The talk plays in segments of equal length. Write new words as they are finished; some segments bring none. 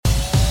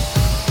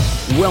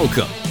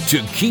Welcome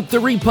to Keep the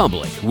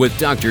Republic with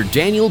Dr.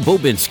 Daniel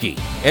Bobinski,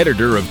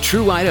 editor of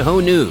True Idaho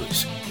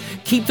News.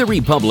 Keep the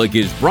Republic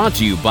is brought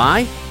to you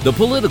by the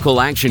Political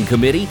Action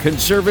Committee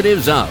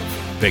Conservatives of,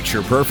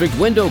 Picture Perfect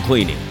Window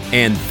Cleaning,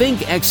 and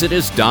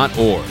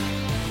ThinkExodus.org.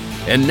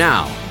 And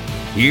now,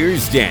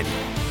 here's Daniel.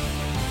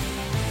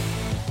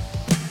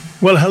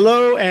 Well,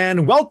 hello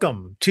and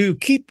welcome to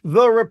Keep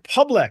the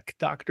Republic.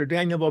 Dr.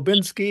 Daniel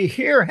Bobinski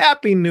here.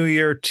 Happy New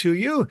Year to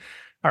you.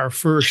 Our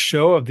first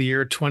show of the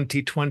year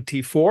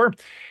 2024.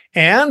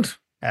 And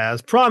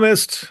as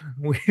promised,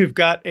 we've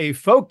got a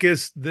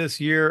focus this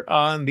year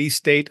on the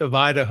state of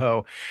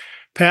Idaho.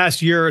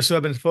 Past year or so,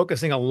 I've been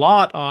focusing a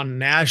lot on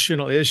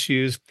national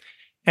issues.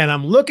 And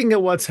I'm looking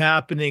at what's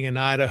happening in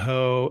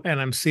Idaho,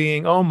 and I'm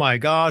seeing, oh my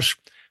gosh,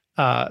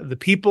 the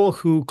people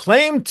who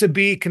claim to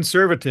be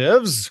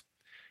conservatives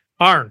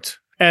aren't.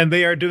 And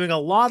they are doing a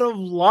lot of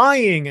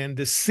lying and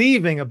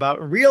deceiving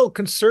about real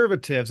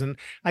conservatives. And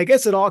I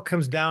guess it all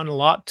comes down a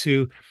lot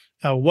to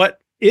what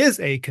is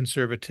a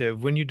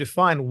conservative? When you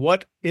define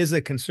what is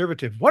a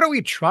conservative, what are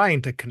we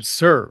trying to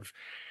conserve?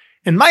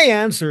 And my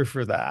answer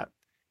for that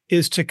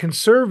is to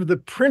conserve the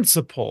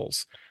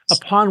principles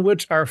upon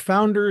which our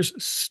founders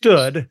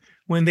stood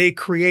when they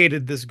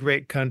created this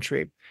great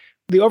country.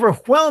 The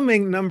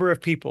overwhelming number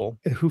of people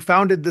who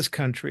founded this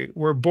country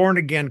were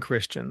born-again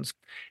Christians,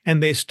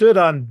 and they stood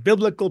on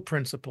biblical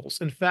principles.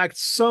 In fact,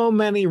 so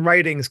many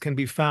writings can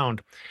be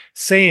found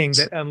saying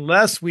that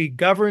unless we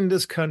govern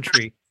this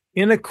country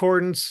in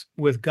accordance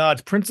with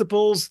God's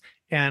principles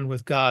and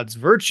with God's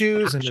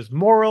virtues and his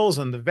morals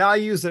and the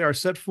values that are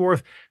set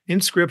forth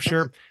in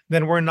Scripture,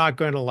 then we're not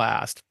going to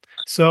last.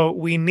 So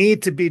we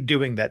need to be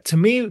doing that. To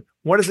me,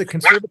 what is a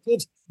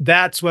conservative?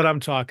 That's what I'm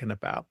talking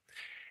about.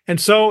 And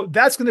so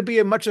that's going to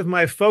be much of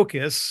my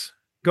focus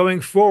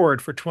going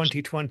forward for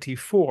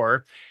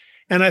 2024.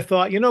 And I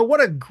thought,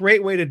 what a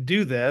great way to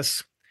do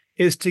this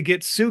is to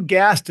get Sue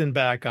Gaston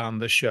back on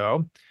the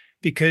show,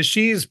 because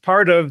she's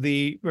part of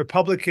the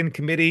Republican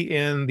committee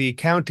in the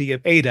county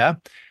of Ada.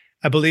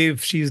 I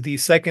believe she's the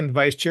second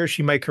vice chair.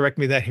 She might correct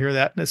me that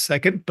in a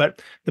second.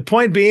 But the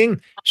point being,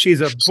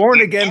 she's a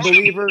born-again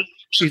believer.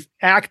 She's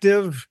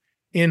active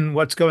in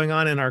what's going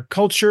on in our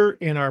culture,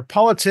 in our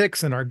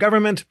politics, in our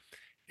government.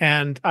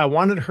 And I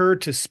wanted her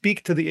to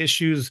speak to the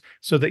issues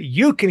so that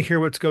you can hear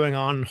what's going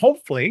on and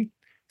hopefully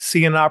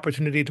see an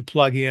opportunity to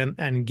plug in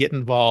and get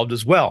involved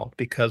as well,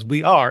 because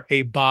we are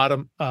a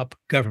bottom-up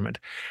government.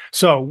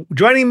 So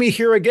joining me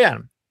here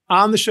again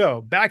on the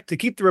show, back to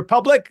Keep the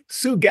Republic,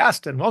 Sue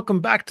Gaston.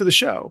 Welcome back to the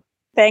show.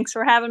 Thanks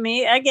for having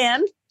me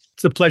again.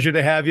 It's a pleasure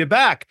to have you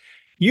back.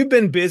 You've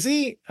been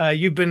busy.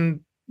 You've been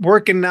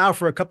working now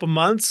for a couple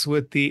months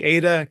with the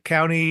Ada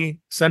County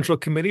Central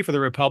Committee for the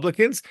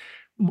Republicans.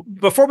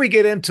 Before we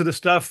get into the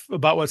stuff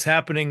about what's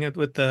happening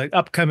with the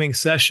upcoming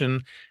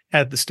session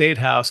at the State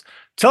House,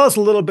 tell us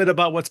a little bit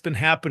about what's been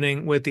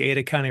happening with the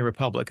Ada County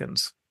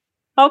Republicans.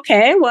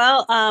 Okay,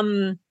 well,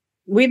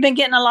 we've been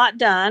getting a lot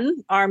done.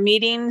 Our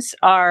meetings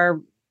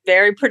are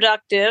very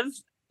productive.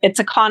 It's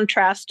a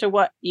contrast to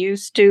what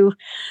used to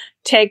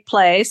take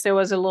place. It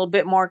was a little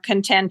bit more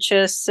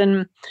contentious,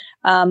 and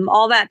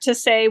all that to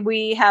say,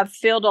 we have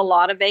filled a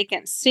lot of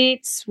vacant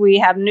seats. We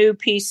have new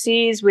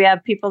PCs. We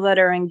have people that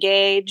are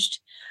engaged.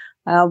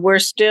 We're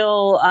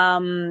still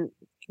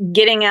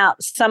getting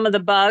out some of the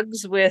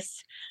bugs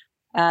with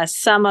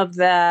some of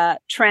the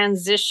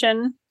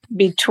transition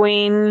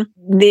between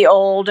the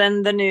old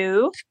and the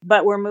new,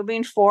 but we're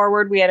moving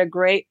forward. We had a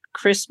great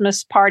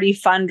Christmas party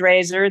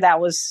fundraiser. That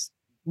was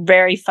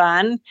very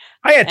fun.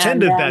 I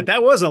attended that.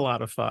 That was a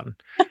lot of fun.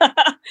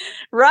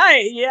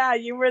 Right. Yeah,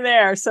 you were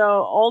there.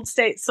 So Old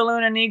State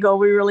Saloon and Eagle,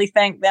 we really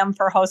thank them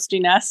for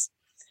hosting us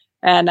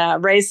and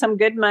raised some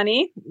good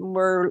money.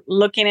 We're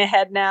looking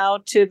ahead now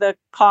to the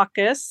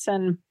caucus.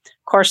 And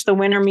of course, the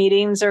winter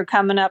meetings are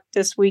coming up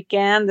this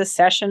weekend. The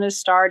session is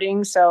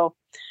starting. So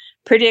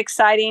pretty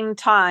exciting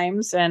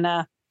times. And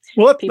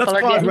people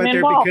are getting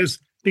involved.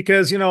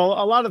 Because, a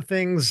lot of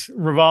things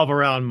revolve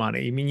around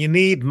money. I mean, you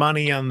need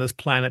money on this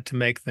planet to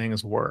make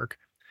things work.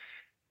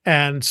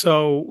 And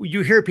so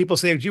you hear people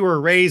say you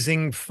are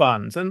raising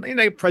funds, and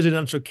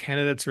presidential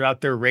candidates are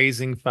out there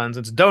raising funds.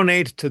 It's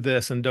donate to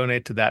this and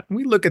donate to that. And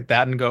we look at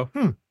that and go,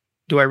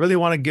 do I really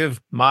want to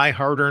give my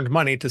hard-earned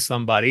money to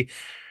somebody?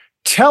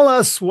 Tell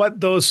us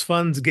what those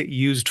funds get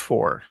used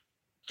for.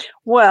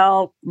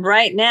 Well,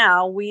 right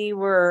now we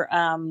were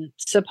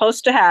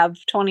supposed to have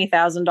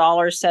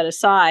 $20,000 set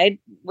aside,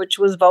 which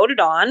was voted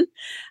on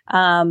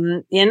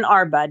in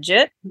our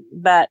budget,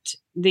 but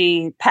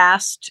the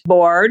past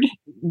board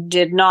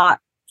did not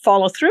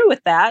follow through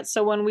with that.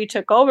 So when we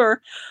took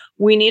over,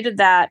 we needed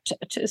that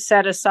to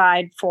set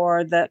aside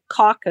for the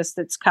caucus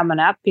that's coming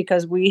up,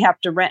 because we have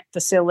to rent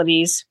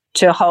facilities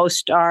to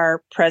host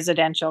our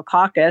presidential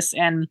caucus.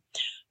 And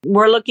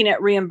we're looking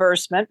at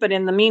reimbursement, but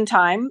in the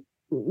meantime,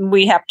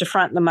 we have to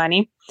front the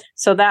money.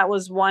 So that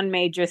was one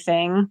major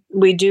thing.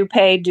 We do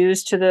pay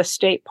dues to the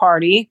state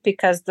party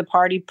because the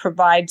party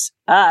provides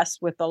us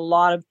with a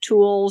lot of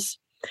tools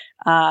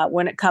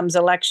when it comes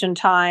election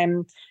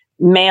time.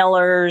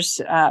 mailers,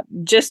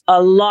 just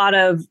a lot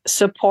of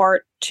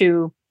support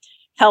to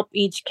help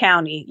each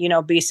county,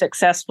 be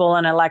successful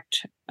and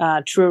elect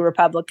true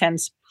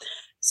Republicans.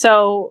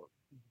 So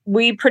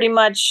we pretty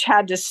much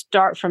had to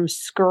start from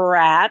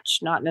scratch,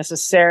 not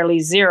necessarily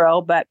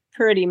zero, but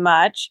pretty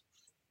much.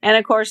 And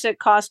of course, it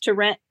costs to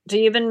rent to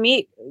even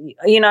meet.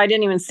 I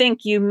didn't even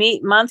think you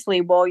meet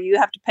monthly. Well, you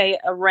have to pay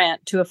a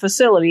rent to a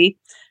facility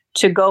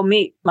to go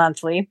meet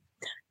monthly.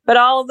 But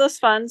all of those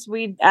funds,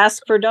 we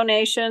asked for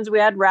donations. We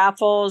had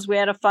raffles. We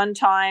had a fun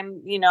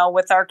time,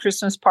 with our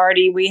Christmas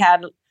party. We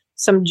had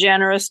some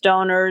generous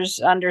donors,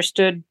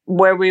 understood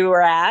where we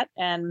were at.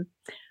 And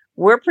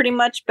we're pretty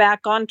much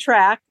back on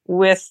track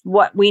with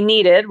what we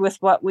needed, with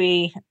what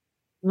we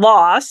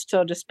lost,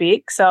 so to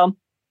speak. So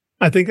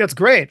I think that's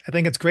great. I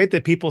think it's great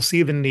that people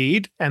see the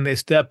need and they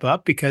step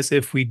up, because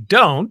if we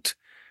don't,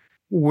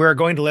 we're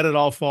going to let it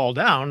all fall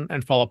down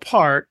and fall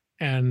apart,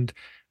 and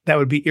that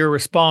would be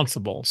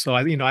irresponsible. So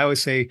I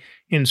always say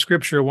in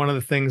Scripture, one of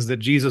the things that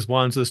Jesus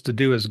wants us to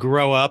do is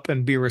grow up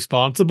and be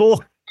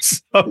responsible.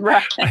 So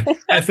right.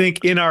 I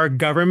think in our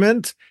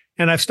government,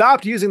 and I've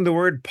stopped using the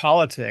word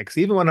politics,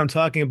 even when I'm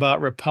talking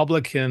about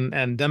Republican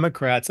and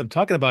Democrats, I'm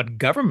talking about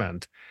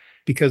government,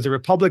 because the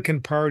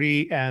Republican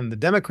Party and the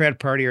Democrat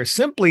Party are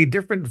simply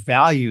different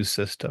value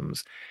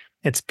systems.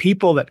 It's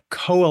people that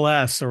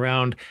coalesce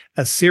around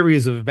a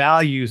series of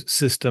value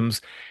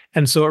systems.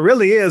 And so it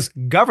really is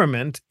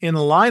government in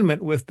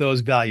alignment with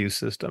those value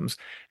systems.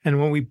 And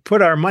when we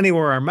put our money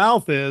where our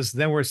mouth is,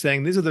 then we're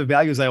saying, these are the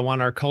values I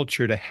want our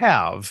culture to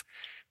have.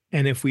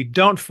 And if we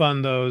don't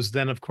fund those,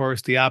 then of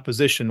course the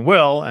opposition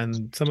will.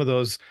 And some of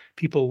those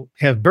people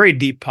have very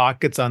deep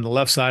pockets on the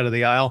left side of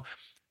the aisle,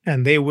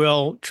 and they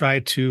will try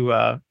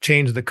to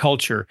change the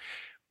culture.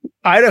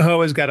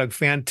 Idaho has got a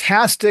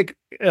fantastic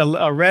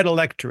red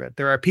electorate.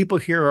 There are people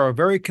here who are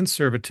very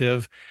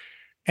conservative,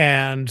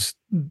 and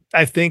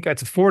I think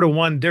it's a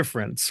 4-to-1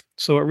 difference.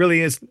 So it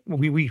really is.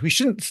 We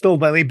shouldn't still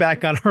lay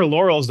back on our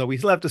laurels, though. We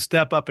still have to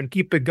step up and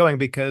keep it going,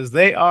 because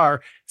they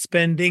are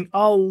spending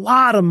a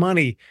lot of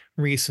money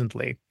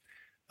recently,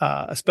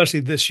 especially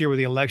this year with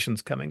the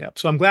elections coming up.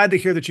 So I'm glad to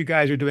hear that you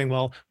guys are doing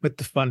well with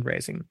the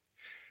fundraising.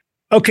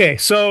 Okay,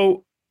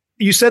 so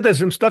you said there's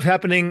some stuff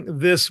happening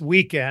this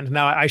weekend.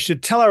 Now, I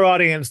should tell our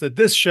audience that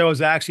this show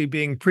is actually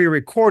being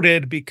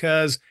pre-recorded,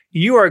 because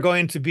you are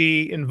going to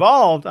be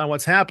involved on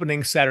what's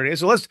happening Saturday.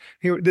 So let's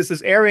hear, this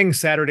is airing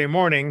Saturday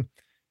morning,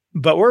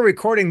 but we're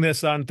recording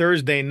this on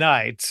Thursday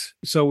night.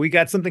 So we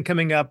got something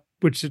coming up,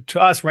 which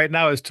to us right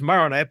now is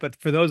tomorrow night. But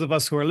for those of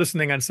us who are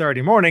listening on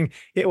Saturday morning,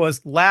 it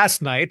was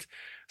last night.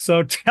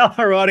 So tell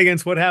our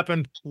audience what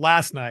happened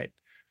last night.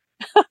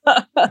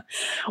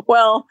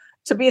 Well,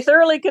 to be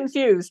thoroughly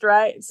confused,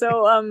 right?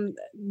 So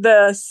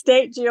the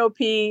state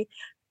GOP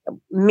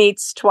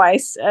meets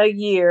twice a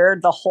year,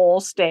 the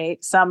whole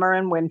state, summer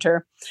and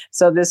winter.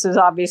 So this is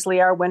obviously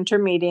our winter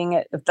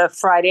meeting. The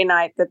Friday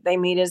night that they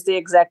meet is the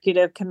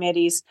executive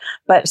committees.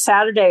 But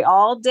Saturday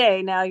all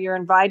day, now you're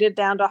invited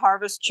down to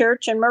Harvest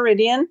Church in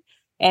Meridian.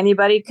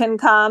 Anybody can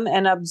come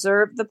and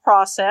observe the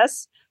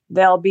process.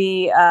 There'll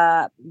be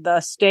the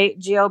state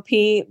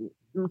GOP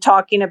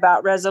talking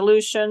about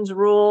resolutions,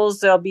 rules.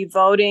 There'll be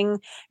voting.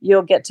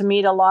 You'll get to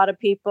meet a lot of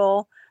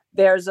people.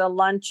 There's a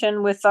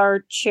luncheon with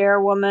our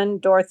chairwoman,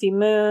 Dorothy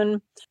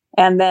Moon.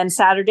 And then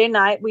Saturday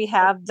night, we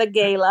have the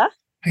gala.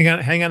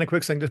 Hang on a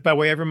quick second, just by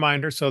way of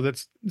reminder. So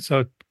this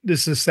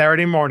is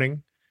Saturday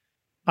morning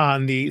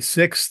on the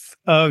 6th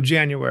of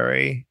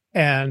January.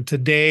 And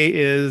today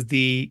is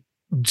the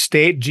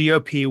state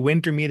GOP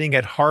winter meeting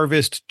at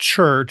Harvest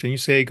Church. And you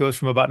say it goes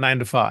from about 9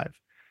 to 5.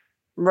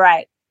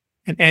 Right.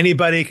 And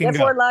anybody can go. If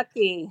we're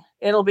lucky,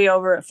 it'll be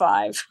over at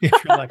 5. If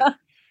you're lucky.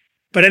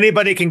 But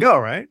anybody can go,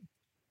 right?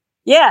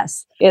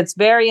 Yes. It's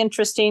very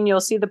interesting. You'll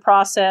see the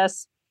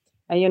process.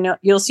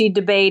 You'll see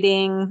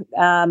debating.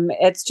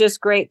 It's just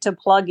great to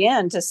plug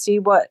in to see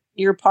what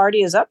your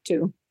party is up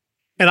to.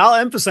 And I'll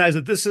emphasize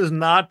that this is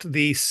not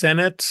the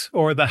Senate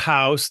or the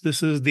House.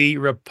 This is the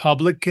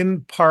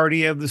Republican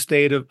Party of the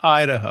state of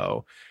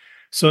Idaho.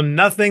 So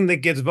nothing that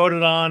gets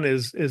voted on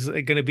is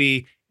going to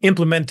be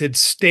implemented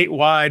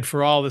statewide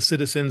for all the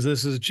citizens.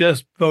 This is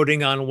just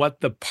voting on what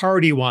the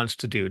party wants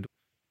to do.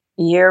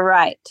 You're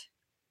right.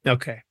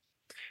 Okay.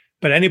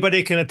 But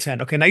anybody can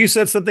attend. Okay. Now you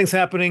said something's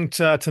happening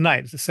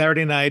tonight. It's a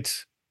Saturday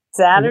night.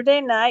 Saturday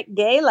night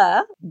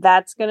gala.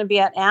 That's going to be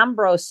at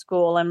Ambrose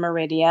School in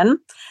Meridian.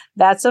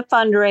 That's a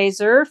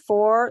fundraiser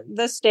for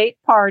the state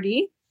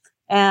party.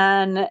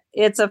 And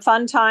it's a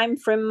fun time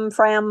from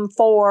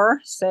 4,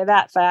 say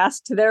that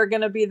fast. They're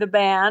going to be the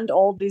band,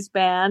 oldies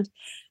band.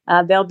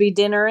 There'll be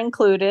dinner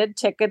included.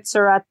 Tickets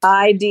are at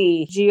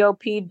idgop.org,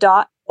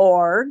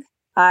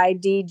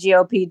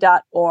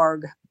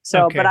 idgop.org.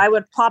 So, okay. But I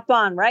would pop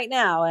on right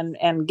now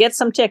and get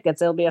some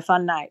tickets. It'll be a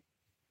fun night.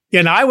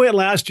 Yeah, and I went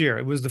last year.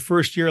 It was the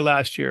first year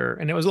last year,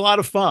 and it was a lot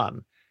of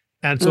fun.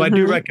 And so I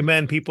do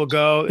recommend people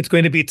go. It's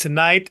going to be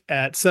tonight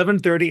at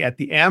 7:30 at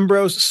the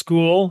Ambrose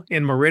School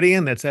in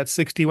Meridian. That's at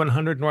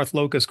 6100 North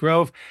Locust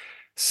Grove.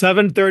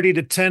 7:30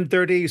 to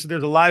 10:30. So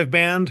there's a live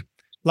band,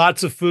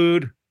 lots of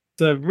food.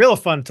 It's a real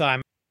fun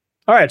time.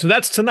 All right, so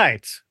that's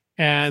tonight.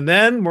 And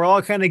then we're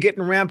all kind of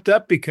getting ramped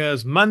up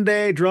because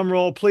Monday, drum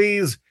roll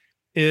please,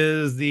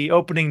 is the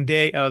opening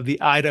day of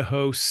the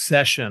Idaho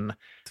session.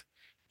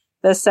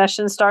 The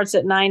session starts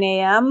at 9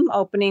 a.m.,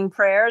 opening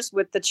prayers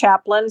with the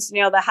chaplains.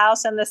 The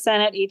House and the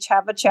Senate each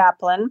have a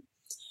chaplain.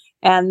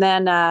 And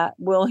then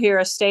we'll hear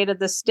a state of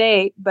the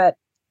state. But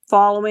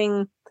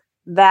following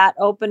that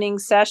opening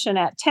session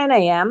at 10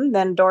 a.m.,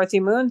 then Dorothy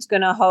Moon's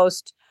going to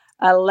host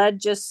a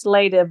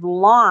legislative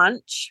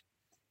launch.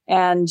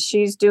 And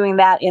she's doing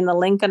that in the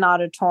Lincoln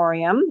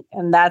Auditorium.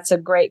 And that's a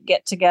great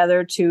get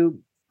together to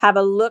have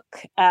a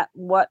look at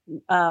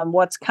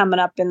what's coming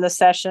up in the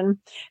session.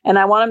 And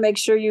I want to make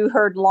sure you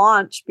heard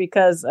launch,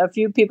 because a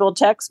few people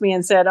text me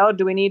and said, oh,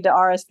 do we need to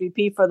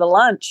RSVP for the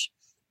lunch?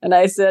 And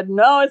I said,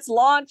 no, it's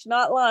launch,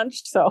 not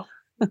lunch. So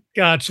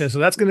gotcha. So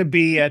that's going to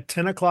be at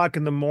 10 o'clock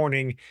in the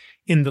morning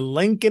in the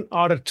Lincoln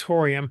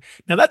Auditorium.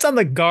 Now that's on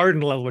the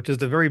garden level, which is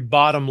the very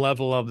bottom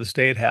level of the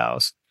State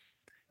House.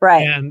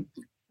 Right. And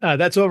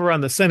that's over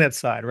on the Senate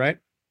side, right?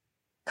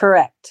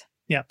 Correct.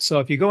 Yeah. So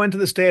if you go into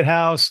the State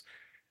House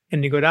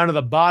and you go down to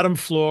the bottom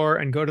floor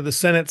and go to the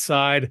Senate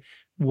side,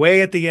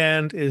 way at the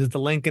end is the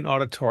Lincoln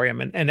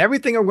Auditorium. And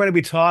everything we're going to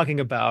be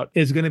talking about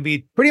is going to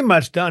be pretty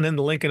much done in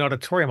the Lincoln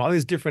Auditorium. All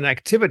these different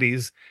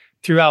activities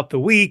throughout the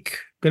week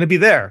going to be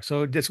there.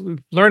 So just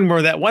learn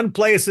where that one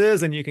place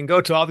is and you can go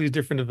to all these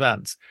different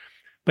events.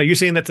 But you're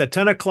saying that's at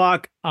 10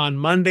 o'clock on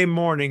Monday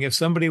morning. If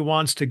somebody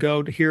wants to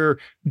go to hear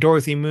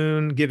Dorothy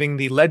Moon giving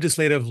the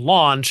legislative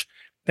launch,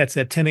 that's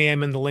at 10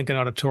 a.m. in the Lincoln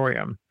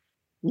Auditorium.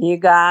 You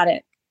got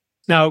it.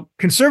 Now,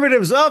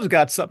 Conservatives of's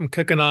got something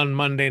cooking on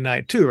Monday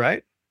night too,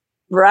 right?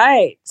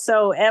 Right.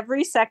 So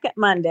every second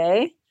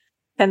Monday,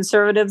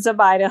 Conservatives of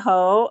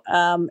Idaho,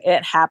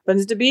 it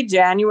happens to be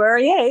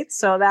January 8th.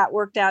 So that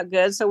worked out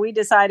good. So we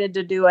decided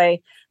to do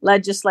a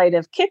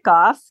legislative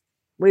kickoff.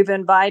 We've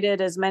invited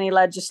as many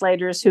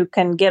legislators who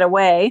can get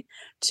away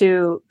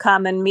to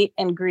come and meet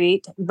and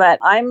greet. But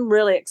I'm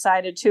really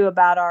excited, too,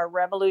 about our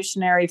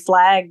revolutionary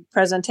flag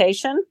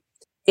presentation.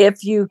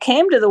 If you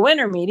came to the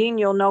winter meeting,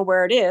 you'll know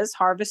where it is,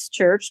 Harvest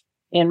Church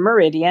in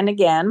Meridian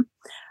again.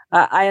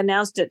 I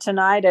announced it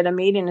tonight at a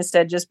meeting and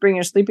said, just bring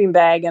your sleeping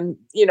bag and,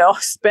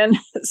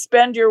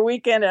 spend your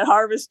weekend at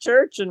Harvest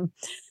Church and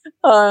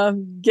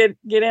get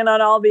in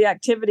on all the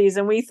activities.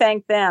 And we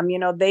thank them.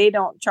 They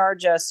don't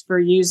charge us for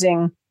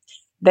using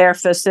their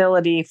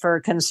facility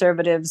for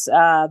Conservatives.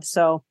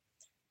 So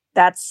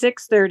that's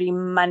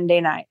 6:30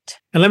 Monday night.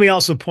 And let me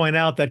also point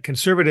out that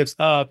Conservatives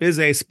of is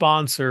a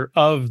sponsor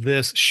of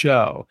this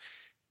show.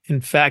 In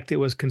fact, it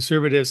was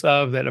Conservatives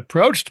of that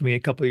approached me a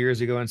couple of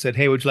years ago and said,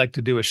 hey, would you like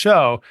to do a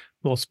show?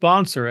 We'll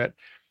sponsor it.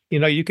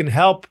 You can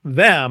help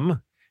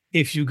them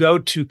if you go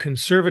to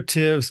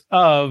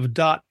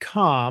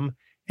conservativesof.com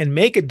and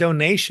make a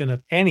donation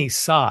of any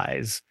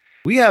size.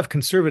 We have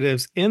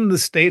conservatives in the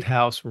State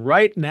House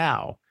right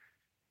now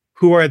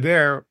who are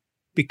there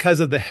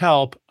because of the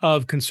help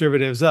of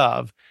Conservatives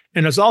of.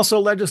 And there's also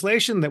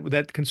legislation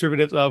that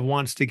Conservatives of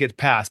wants to get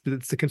passed, but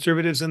it's the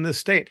conservatives in this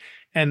state.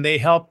 And they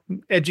help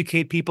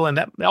educate people, and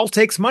that all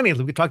takes money.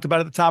 We talked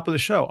about at the top of the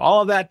show.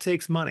 All of that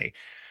takes money.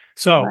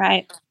 So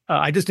right.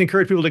 I just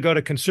encourage people to go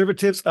to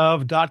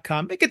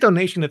conservativesof.com, make a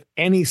donation of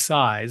any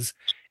size.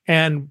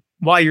 And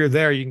while you're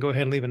there, you can go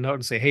ahead and leave a note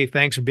and say, hey,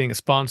 thanks for being a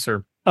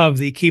sponsor of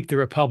the Keep the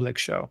Republic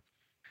show.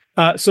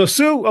 So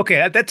Sue,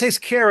 okay, that takes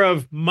care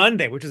of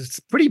Monday, which is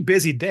a pretty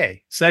busy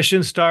day.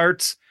 Session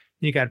starts.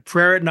 You got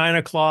prayer at 9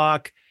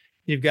 o'clock.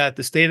 You've got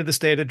the State of the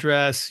State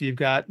address. You've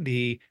got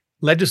the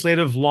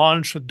legislative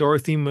launch with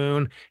Dorothy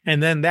Moon.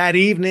 And then that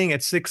evening at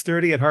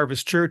 6:30 at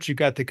Harvest Church, you've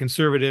got the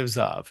Conservatives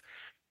of.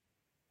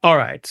 All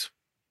right.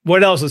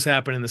 What else is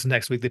happening this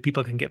next week that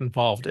people can get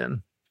involved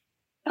in?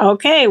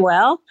 Okay,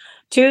 well,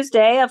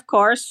 Tuesday, of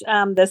course,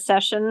 the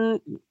session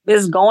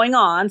is going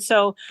on.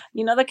 So,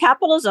 the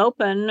Capitol's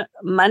open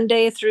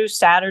Monday through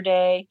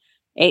Saturday,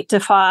 8 to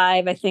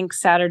 5. I think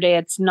Saturday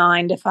it's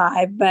 9 to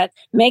 5. But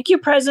make your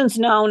presence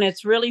known.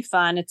 It's really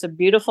fun. It's a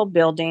beautiful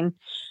building.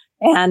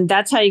 And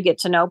that's how you get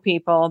to know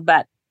people.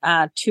 But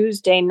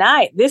Tuesday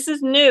night, this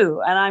is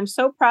new. And I'm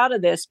so proud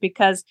of this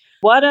because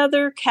what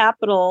other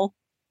capital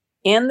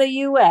in the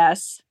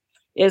U.S.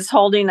 is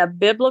holding a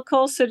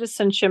biblical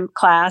citizenship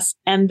class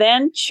and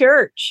then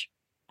church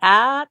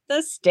at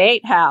the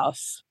State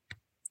House,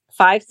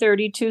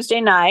 5:30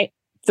 Tuesday night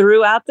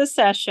throughout the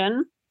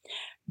session.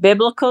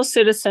 Biblical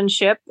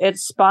citizenship.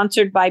 It's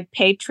sponsored by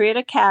Patriot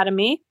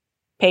Academy,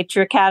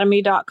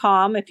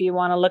 patriotacademy.com if you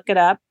want to look it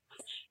up.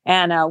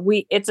 And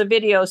it's a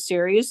video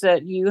series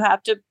that you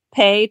have to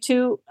pay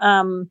to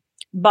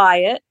buy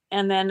it,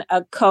 and then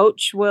a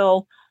coach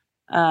will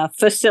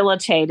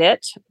facilitate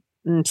it.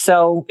 And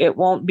so it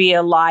won't be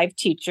a live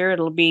teacher.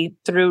 It'll be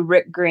through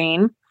Rick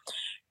Green.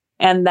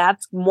 And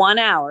that's 1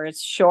 hour.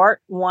 It's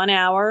short, 1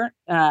 hour.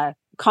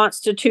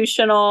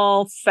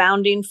 Constitutional,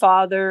 founding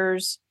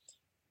fathers,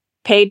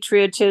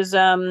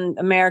 patriotism,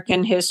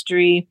 American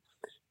history.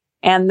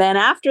 And then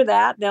after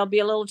that, there'll be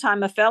a little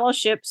time of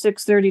fellowship,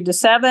 6:30 to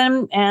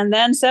 7. And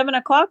then 7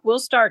 o'clock, we'll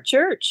start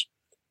church.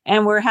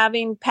 And we're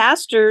having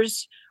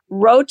pastors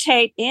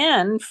rotate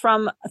in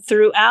from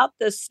throughout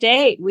the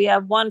state. We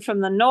have one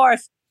from the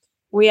north.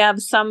 We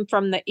have some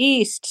from the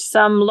east,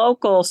 some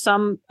local,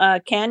 some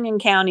Canyon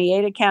County,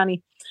 Ada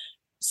County.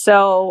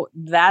 So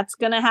that's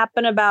going to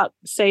happen about,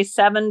 say,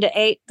 7 to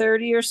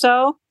 8:30 or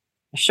so.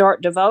 A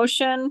short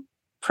devotion,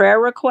 prayer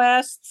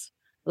requests,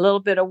 a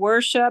little bit of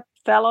worship,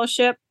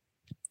 fellowship.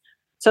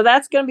 So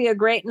that's going to be a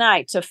great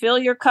night. So fill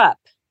your cup.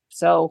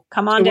 So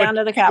come on down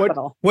to the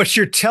Capitol. What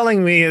you're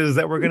telling me is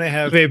that we're going to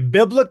have a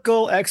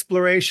biblical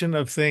exploration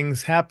of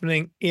things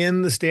happening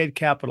in the state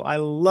capitol. I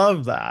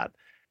love that.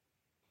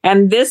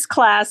 And this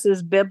class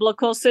is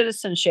biblical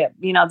citizenship.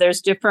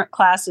 There's different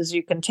classes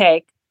you can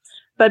take.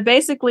 But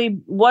basically,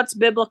 what's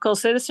biblical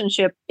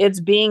citizenship? It's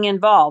being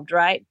involved,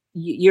 right?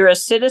 You're a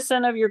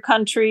citizen of your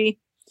country.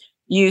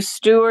 You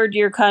steward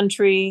your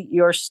country,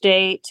 your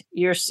state,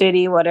 your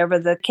city, whatever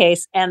the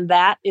case. And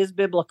that is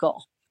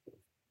biblical.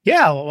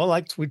 Yeah, well,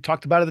 like we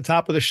talked about at the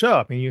top of the show,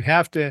 I mean, you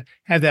have to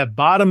have that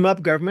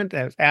bottom-up government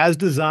as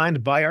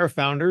designed by our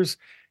founders.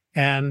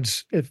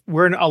 And if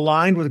we're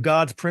aligned with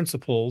God's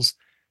principles,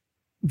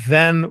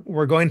 then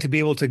we're going to be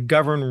able to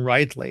govern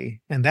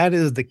rightly. And that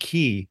is the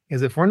key,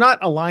 is if we're not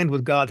aligned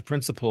with God's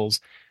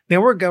principles,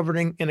 then we're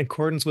governing in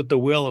accordance with the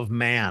will of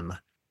man.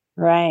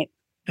 Right.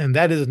 And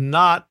that is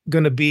not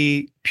going to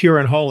be pure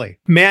and holy.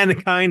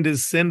 Mankind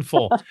is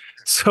sinful.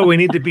 So we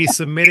need to be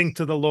submitting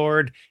to the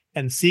Lord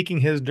and seeking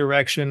his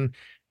direction.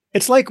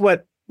 It's like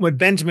what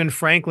Benjamin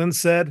Franklin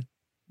said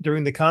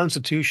during the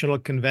Constitutional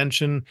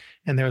Convention.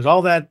 And there was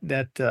all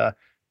that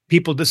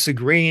people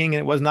disagreeing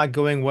and it was not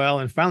going well.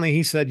 And finally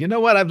he said, you know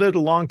what? I've lived a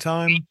long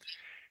time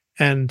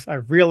and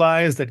I've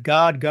realized that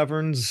God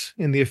governs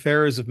in the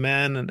affairs of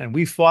men. And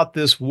we fought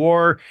this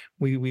war.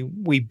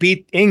 We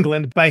beat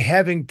England by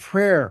having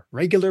prayer,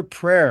 regular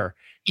prayer.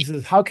 He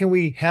says, how can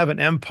we have an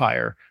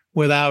empire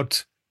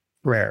without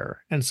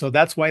prayer? And so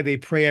that's why they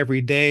pray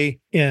every day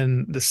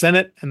in the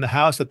Senate and the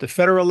House at the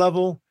federal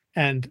level.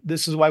 And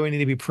this is why we need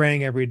to be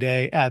praying every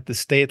day at the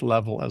state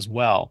level as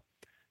well.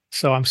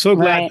 So I'm so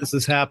glad this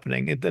is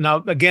happening. Now,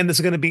 again, this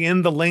is going to be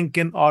in the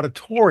Lincoln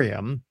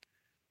Auditorium.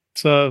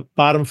 It's the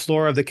bottom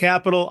floor of the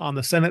Capitol on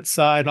the Senate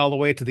side all the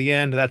way to the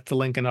end. That's the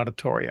Lincoln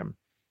Auditorium.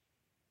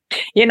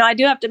 I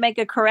do have to make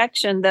a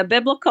correction. The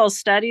Biblical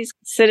Studies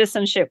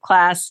Citizenship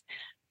class,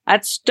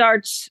 that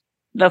starts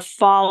the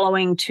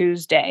following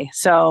Tuesday.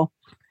 So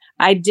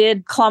I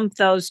did clump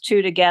those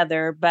two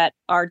together, but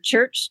our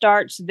church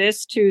starts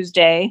this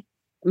Tuesday,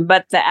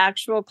 but the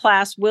actual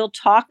class, we'll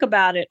talk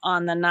about it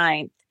on the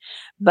 9th.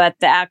 But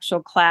the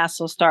actual class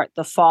will start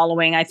the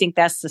following. I think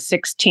that's the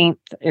 16th,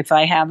 if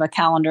I have a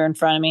calendar in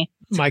front of me.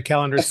 My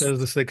calendar says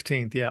the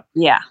 16th, yeah.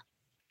 Yeah.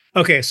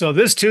 Okay, so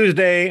this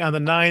Tuesday on the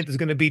 9th is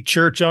going to be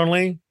church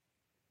only?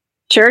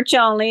 Church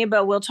only,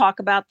 but we'll talk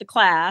about the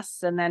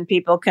class, and then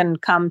people can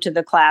come to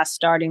the class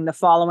starting the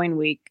following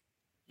week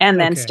and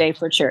then stay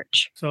for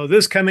church. So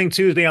this coming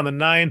Tuesday on the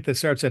 9th, it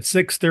starts at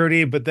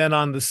 6:30, but then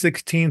on the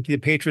 16th, the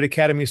Patriot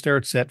Academy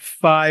starts at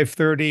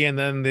 5:30, and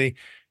then the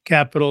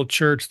Capitol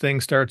Church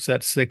thing starts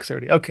at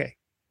 6:30. Okay.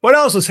 What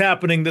else is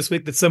happening this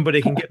week that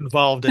somebody can get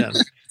involved in?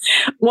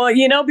 Well,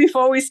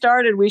 before we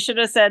started, we should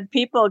have said,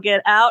 people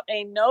get out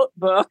a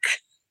notebook.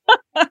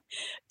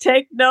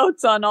 Take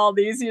notes on all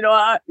these.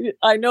 I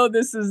know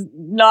this is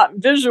not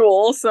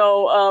visual,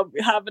 so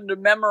having to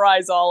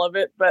memorize all of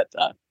it. But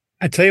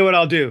I tell you what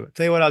I'll do.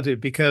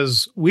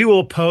 Because we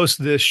will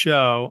post this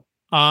show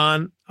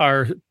on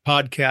our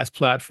podcast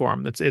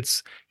platform.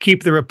 It's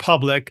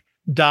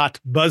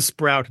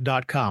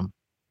keeptherepublic.buzzsprout.com.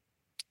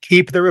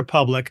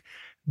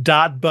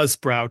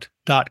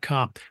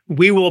 keeptherepublic.buzzsprout.com.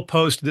 We will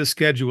post this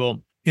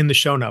schedule in the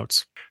show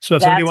notes. So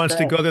if somebody wants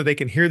to go there, they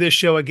can hear this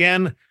show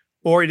again,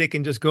 or they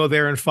can just go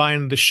there and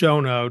find the show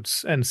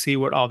notes and see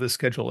what all this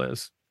schedule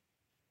is.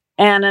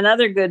 And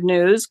another good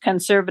news,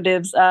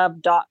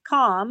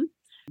 conservativesof.com.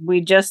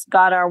 We just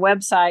got our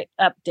website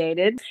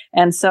updated.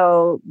 And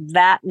so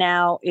that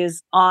now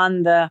is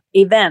on the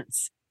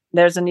events.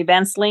 There's an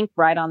events link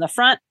right on the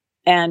front,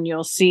 and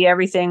you'll see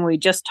everything we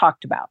just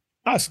talked about.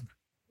 Awesome.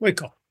 Way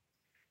cool.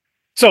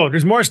 So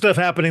there's more stuff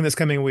happening this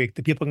coming week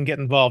that people can get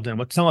involved in.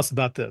 Tell us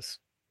about this.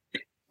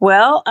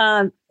 Well,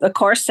 the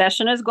course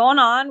session is going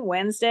on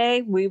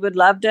Wednesday. We would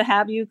love to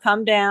have you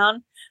come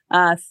down.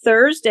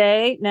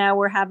 Thursday, now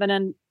we're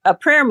having a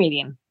prayer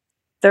meeting.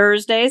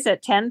 Thursdays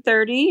at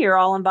 10:30. You're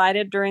all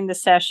invited during the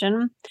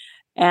session.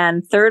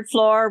 And third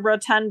floor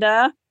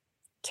rotunda,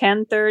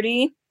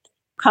 10:30.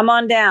 Come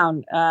on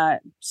down.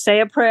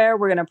 Say a prayer.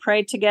 We're going to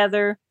pray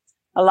together.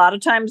 A lot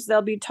of times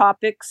there'll be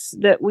topics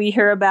that we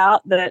hear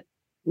about that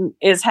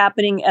is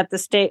happening at the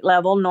state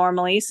level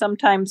normally,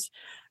 sometimes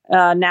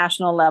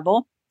national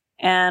level.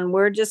 And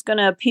we're just going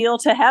to appeal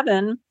to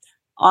heaven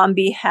on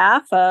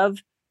behalf of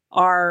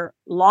our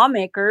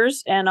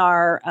lawmakers and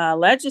our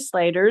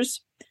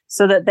legislators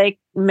so that they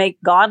make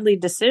godly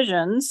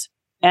decisions.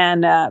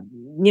 And,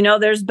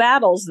 there's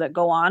battles that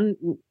go on,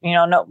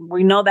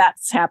 we know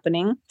that's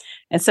happening.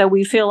 And so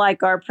we feel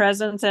like our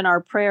presence and our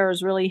prayer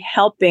is really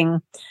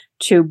helping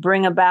to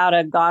bring about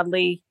a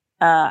godly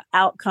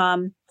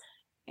outcome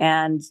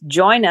and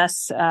join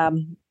us.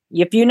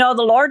 If you know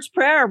the Lord's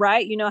Prayer,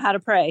 right, you know how to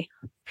pray.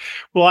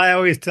 Well, I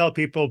always tell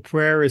people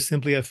prayer is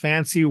simply a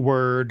fancy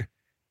word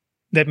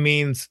that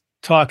means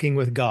talking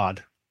with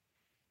God.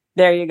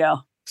 There you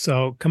go.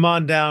 So come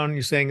on down.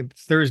 You're saying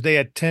it's Thursday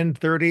at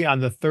 10:30 on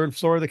the third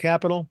floor of the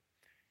Capitol?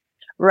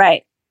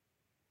 Right.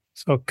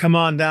 So come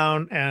on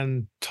down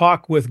and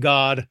talk with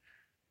God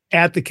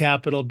at the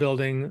Capitol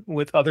building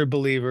with other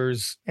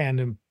believers and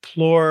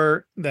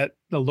implore that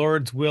the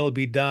Lord's will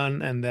be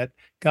done and that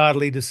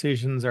godly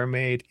decisions are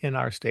made in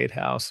our state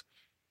house.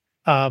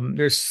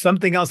 There's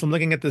something else. I'm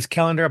looking at this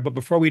calendar, but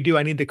before we do,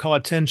 I need to call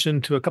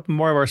attention to a couple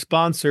more of our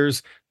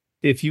sponsors.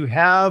 If you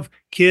have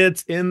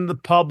kids in the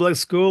public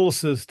school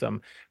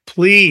system,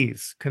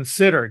 please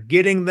consider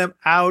getting them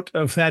out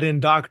of that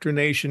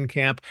indoctrination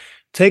camp.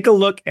 Take a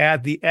look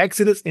at the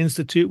Exodus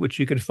Institute, which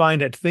you can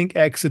find at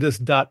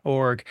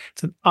thinkexodus.org.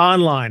 It's an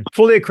online,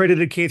 fully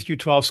accredited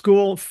K-12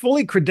 school,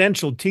 fully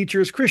credentialed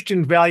teachers,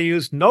 Christian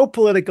values, no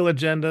political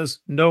agendas,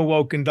 no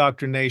woke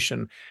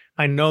indoctrination.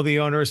 I know the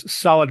owners,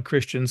 solid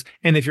Christians.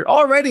 And if you're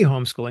already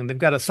homeschooling, they've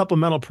got a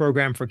supplemental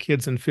program for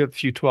kids in 5th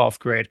through 12th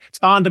grade. It's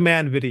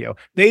on-demand video.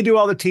 They do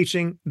all the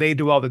teaching. They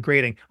do all the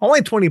grading.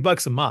 Only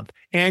 $20 a month,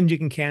 and you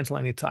can cancel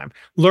anytime.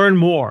 Learn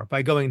more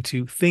by going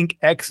to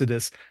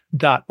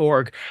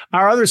thinkexodus.org.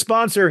 Our other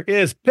sponsor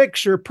is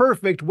Picture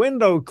Perfect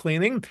Window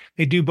Cleaning.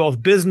 They do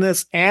both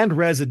business and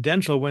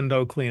residential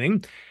window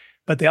cleaning,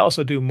 but they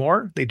also do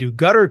more. They do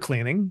gutter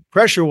cleaning,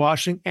 pressure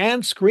washing,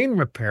 and screen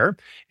repair.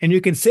 And you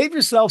can save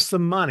yourself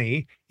some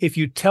money if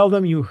you tell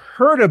them you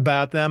heard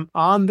about them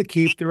on the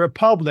Keep the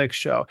Republic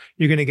show.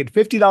 You're going to get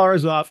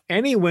 $50 off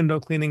any window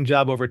cleaning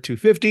job over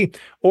 $250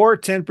 or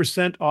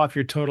 10% off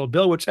your total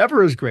bill,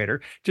 whichever is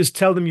greater. Just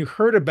tell them you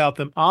heard about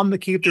them on the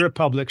Keep the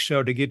Republic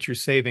show to get your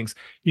savings.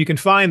 You can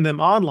find them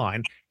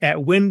online at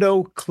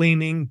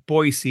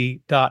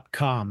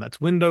windowcleaningboise.com. That's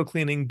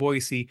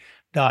windowcleaningboise.com.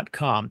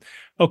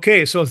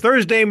 Okay, so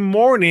Thursday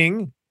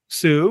morning,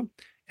 Sue,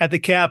 at the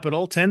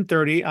Capitol,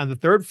 10:30 on the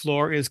third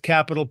floor is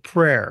Capitol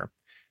Prayer.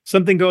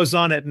 Something goes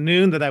on at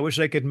noon that I wish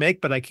I could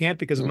make, but I can't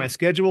because of my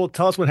schedule.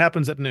 Tell us what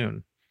happens at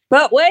noon.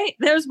 But wait,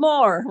 there's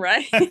more,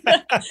 right?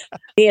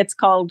 It's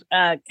called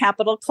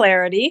Capitol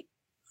Clarity.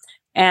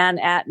 And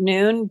at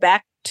noon,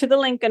 back to the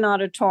Lincoln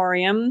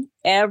Auditorium.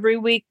 Every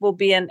week will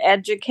be an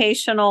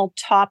educational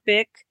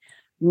topic,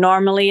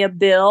 normally a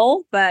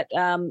bill, but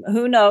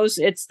who knows?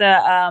 It's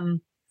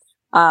the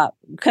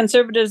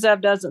Conservatives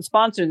doesn't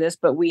sponsor this,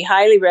 but we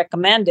highly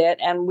recommend it.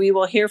 And we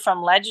will hear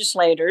from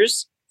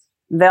legislators.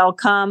 They'll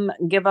come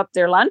give up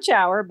their lunch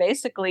hour,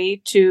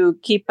 basically, to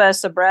keep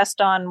us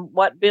abreast on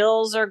what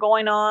bills are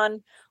going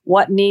on,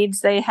 what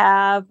needs they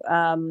have,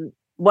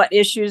 what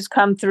issues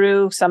come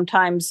through,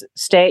 sometimes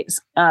state,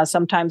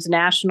 sometimes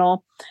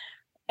national.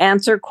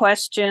 Answer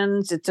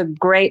questions. It's a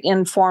great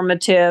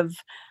informative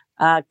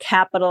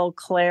Capitol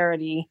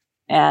Clarity.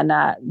 And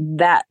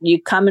that you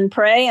come and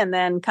pray and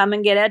then come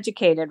and get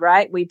educated,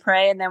 right? We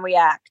pray and then we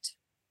act.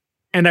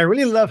 And I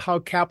really love how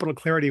Capitol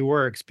Clarity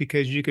works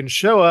because you can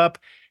show up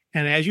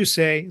and, as you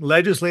say,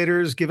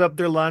 legislators give up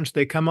their lunch,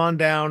 they come on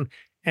down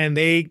and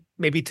they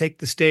maybe take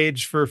the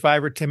stage for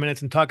 5 or 10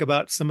 minutes and talk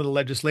about some of the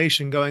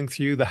legislation going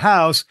through the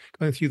House,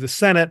 going through the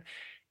Senate.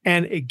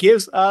 And it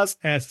gives us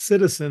as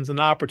citizens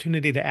an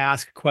opportunity to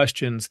ask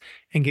questions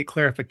and get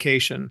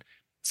clarification.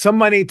 So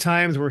many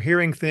times we're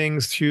hearing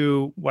things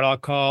through what I'll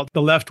call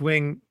the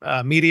left-wing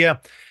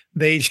media.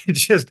 They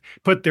just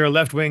put their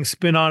left-wing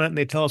spin on it and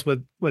they tell us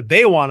what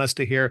they want us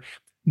to hear.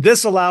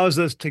 This allows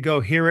us to go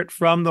hear it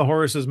from the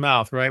horse's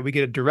mouth, right? We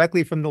get it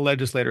directly from the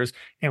legislators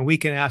and we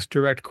can ask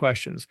direct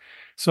questions.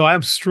 So I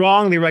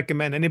strongly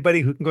recommend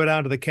anybody who can go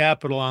down to the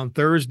Capitol on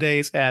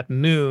Thursdays at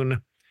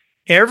noon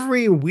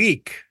every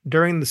week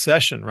during the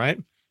session, right?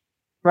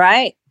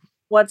 Right.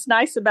 What's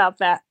nice about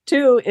that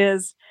too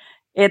is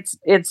it's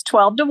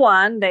 12 to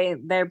 1.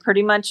 They're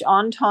pretty much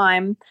on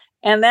time.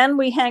 And then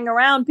we hang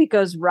around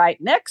because right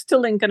next to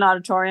Lincoln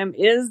Auditorium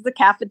is the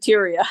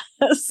cafeteria.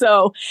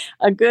 So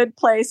a good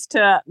place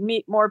to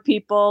meet more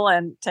people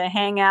and to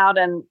hang out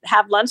and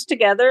have lunch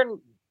together and,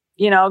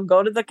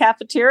 go to the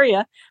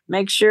cafeteria,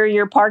 make sure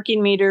your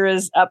parking meter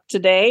is up to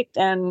date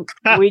and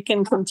we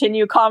can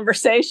continue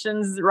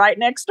conversations right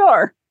next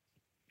door.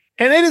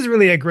 And it is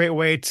really a great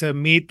way to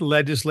meet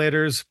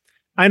legislators.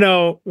 I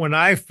know when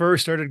I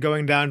first started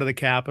going down to the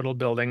Capitol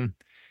building,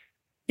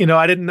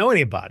 I didn't know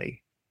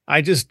anybody.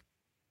 I just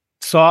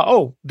saw,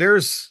 oh,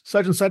 there's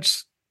such and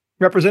such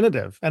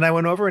representative. And I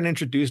went over and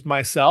introduced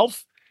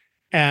myself.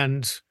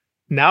 And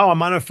now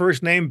I'm on a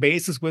first name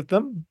basis with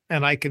them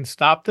and I can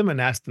stop them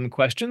and ask them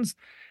questions.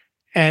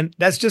 And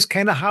that's just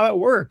kind of how it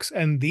works.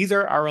 And these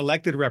are our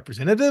elected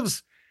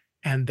representatives.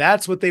 And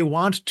that's what they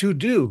want to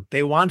do.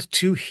 They want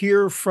to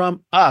hear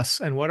from us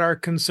and what our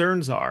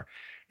concerns are.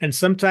 And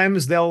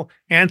sometimes they'll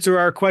answer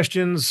our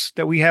questions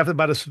that we have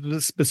about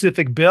a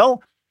specific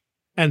bill.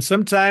 And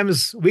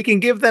sometimes we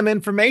can give them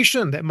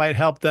information that might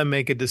help them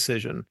make a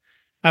decision.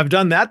 I've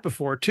done that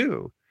before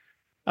too.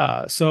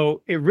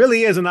 So it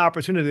really is an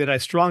opportunity that I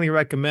strongly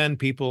recommend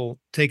people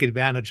take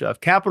advantage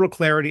of. Capitol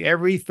Clarity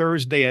every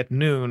Thursday at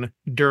noon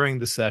during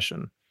the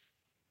session.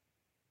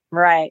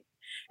 Right.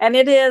 And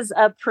it is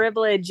a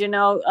privilege.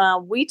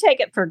 We take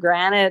it for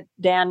granted,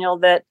 Daniel,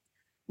 that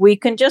we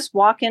can just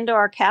walk into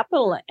our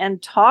Capitol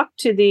and talk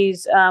to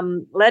these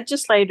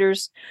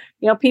legislators.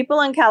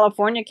 People in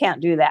California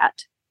can't do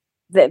that.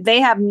 They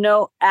have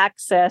no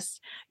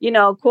access,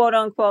 quote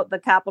unquote, the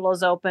Capitol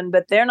is open,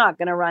 but they're not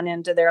going to run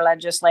into their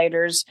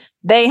legislators.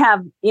 They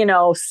have,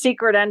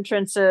 secret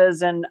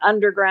entrances and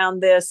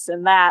underground this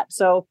and that.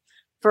 So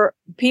for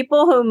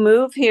people who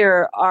move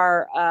here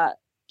are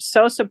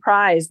so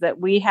surprised that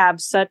we have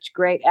such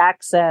great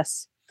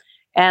access.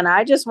 And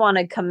I just want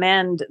to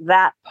commend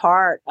that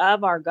part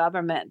of our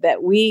government,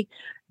 that we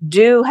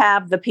do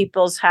have the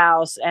People's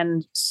House,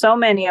 and so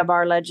many of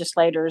our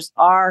legislators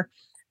are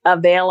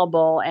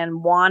available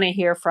and want to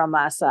hear from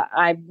us.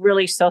 I'm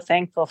really so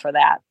thankful for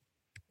that.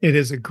 It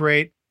is a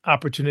great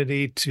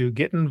opportunity to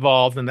get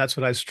involved, and that's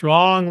what I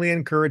strongly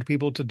encourage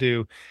people to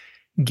do.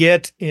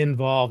 Get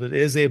involved. It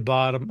is a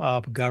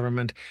bottom-up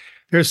government.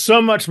 There's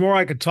so much more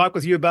I could talk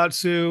with you about,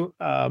 Sue.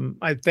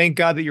 I thank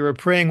God that you're a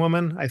praying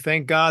woman. I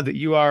thank God that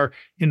you are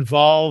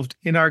involved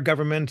in our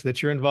government,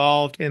 that you're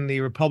involved in the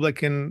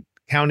Republican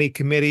County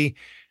Committee,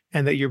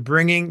 and that you're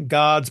bringing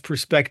God's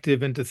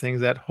perspective into things,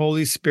 that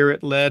Holy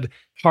Spirit-led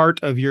heart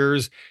of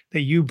yours,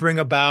 that you bring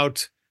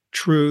about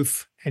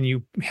truth and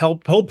you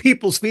help hold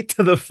people's feet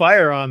to the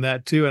fire on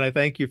that too. And I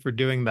thank you for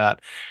doing that.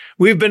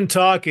 We've been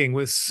talking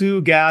with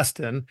Sue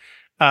Gaston,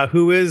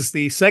 who is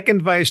the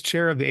second vice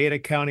chair of the Ada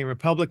County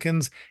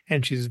Republicans,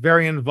 and she's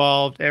very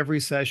involved every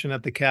session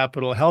at the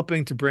Capitol,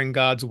 helping to bring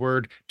God's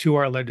word to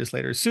our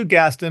legislators. Sue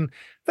Gaston,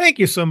 thank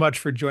you so much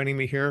for joining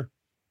me here.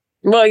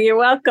 Well, you're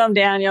welcome,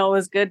 Daniel. It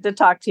was good to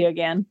talk to you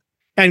again.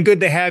 And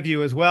good to have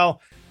you as well.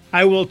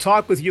 I will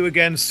talk with you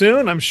again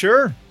soon, I'm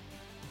sure.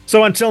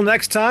 So until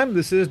next time,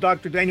 this is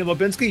Dr. Daniel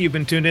Bobinski. You've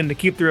been tuned in to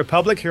Keep the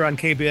Republic here on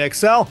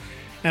KBXL.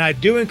 And I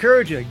do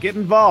encourage you, get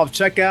involved.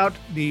 Check out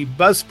the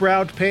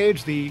Buzzsprout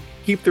page, the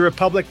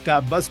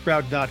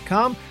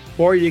keeptherepublic.buzzsprout.com,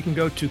 or you can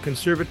go to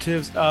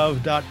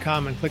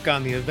conservativesOf.com and click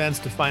on the events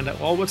to find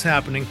out all what's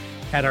happening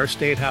at our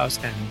State House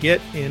and get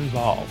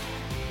involved.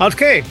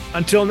 Okay,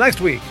 until next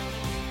week.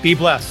 Be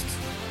blessed.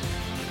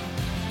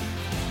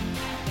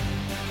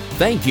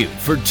 Thank you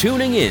for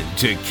tuning in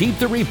to Keep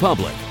the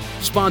Republic,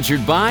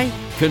 sponsored by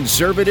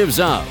Conservatives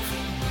Of,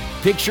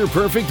 Picture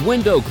Perfect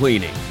Window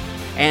Cleaning,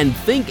 and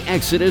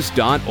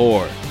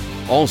ThinkExodus.org.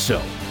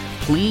 Also,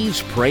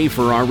 please pray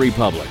for our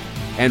republic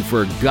and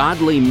for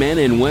godly men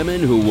and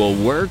women who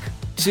will work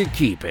to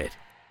keep it.